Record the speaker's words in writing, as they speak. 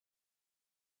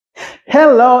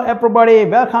Hello everybody,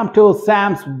 welcome to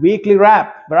Sam's Weekly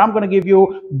Wrap, where I'm going to give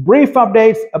you brief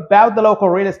updates about the local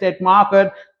real estate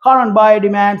market, current buyer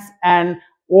demands and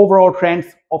overall trends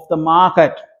of the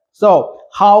market. So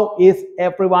how is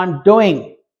everyone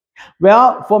doing?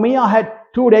 Well, for me, I had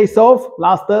 2 days off,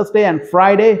 last Thursday and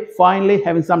Friday, finally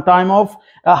having some time off.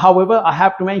 However, I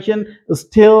have to mention,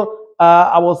 still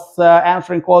I was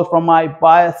answering calls from my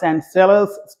buyers and sellers,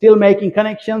 still making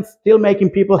connections, still making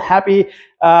people happy,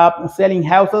 selling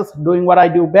houses, doing what I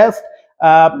do best.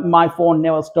 My phone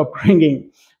never stopped ringing.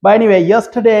 But anyway,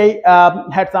 yesterday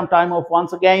had some time off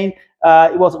once again.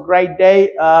 It was a great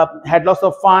day, had lots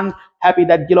of fun, happy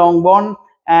that Geelong won.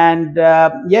 And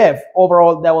yeah,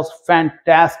 overall, that was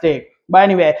fantastic. But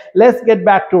anyway, let's get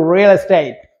back to real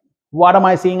estate. What am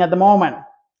I seeing at the moment?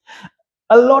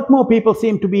 A lot more people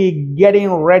seem to be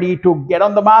getting ready to get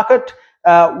on the market,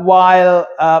 while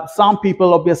some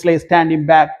people obviously standing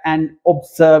back and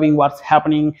observing what's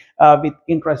happening with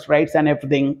interest rates and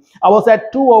everything. I was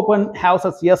at two open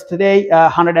houses yesterday,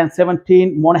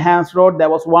 117 𝗪𝗲𝗃𝗀𝗺 Road. There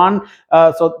was one.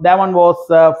 So that one was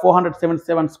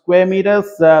 477 square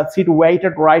meters,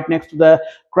 situated right next to the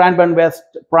Cranbourne West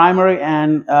Primary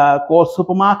and Coles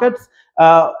supermarkets.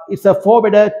 It's a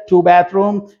 4-bedder,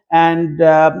 2-bathroom, and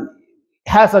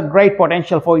has a great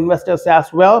potential for investors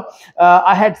as well.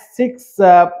 I had 6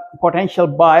 potential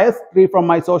buyers, 3 from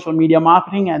my social media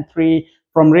marketing and 3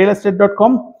 from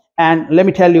realestate.com. And let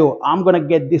me tell you, I'm going to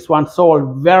get this one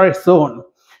sold very soon.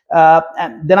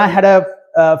 And then I had a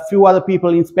few other people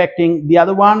inspecting the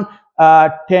other one,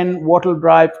 10 Wattle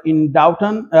Drive in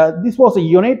Dowton. This was a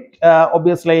unit.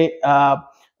 Obviously,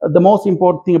 the most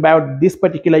important thing about this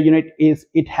particular unit is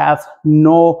it has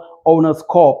no owner's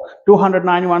corp,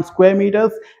 291 square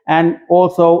meters, and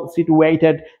also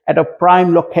situated at a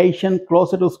prime location,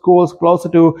 closer to schools, closer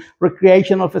to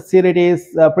recreational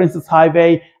facilities, Princess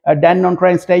Highway, Dandenong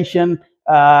train station,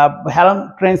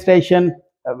 Hallam train station.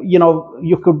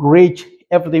 You could reach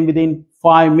everything within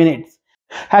 5 minutes.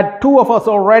 Had 2 of us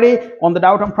already on the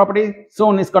Dowton property.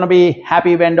 Soon it's going to be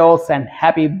happy vendors and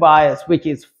happy buyers, which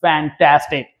is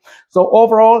fantastic. So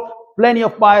overall, plenty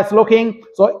of buyers looking.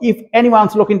 So if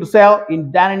anyone's looking to sell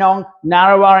in Dandenong,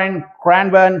 𝗪𝗲𝗃𝗀𝗺,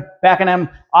 Cranbourne, Pakenham,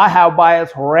 I have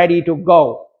buyers ready to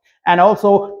go. And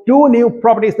also 2 new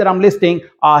properties that I'm listing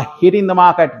are hitting the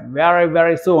market very,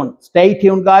 very soon. Stay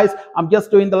tuned, guys. I'm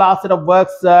just doing the last set of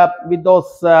works with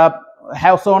those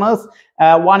house owners,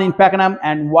 one in Pakenham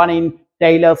and one in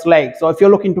Taylor's Lake. So if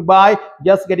you're looking to buy,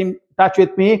 just get in touch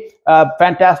with me.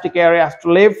 Fantastic areas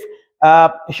to live.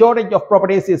 Shortage of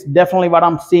properties is definitely what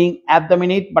I'm seeing at the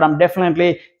minute, but I'm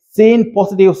definitely seeing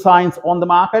positive signs on the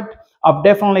market. I've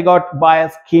definitely got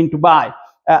buyers keen to buy.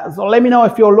 So let me know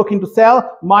if you're looking to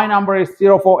sell. My number is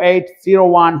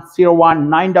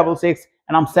 048-0101-966,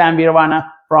 and I'm Sam Weerawarna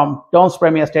from Ton's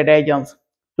Premier Estate Agents.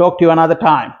 Talk to you another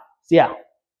time. See ya.